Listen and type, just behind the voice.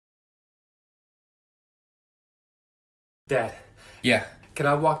Dad, Yeah, can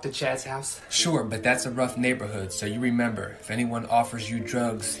I walk to Chad's house? sure, but that's a rough neighborhood, so you remember, if anyone offers you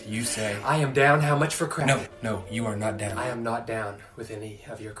drugs, you say, I am down. How much for crack? No, you are not down. I am not down with any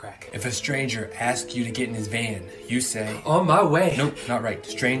of your crack. If a stranger asks you to get in his van, you say, On my way. nope, not right.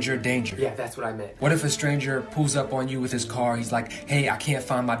 Stranger danger. Yeah, that's what I meant. What if a stranger pulls up on you with his car? He's like, hey, I can't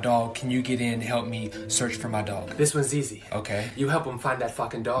find my dog. Can you get in, help me search for my dog? This one's easy. Okay. You help him find that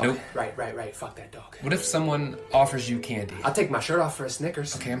fucking dog. Nope. Right. Fuck that dog. What if someone offers you candy? I'll take my shirt off for a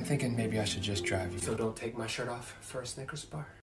Snickers. Okay, I'm thinking maybe I should just drive you. So don't take my shirt off for a Snickers bar.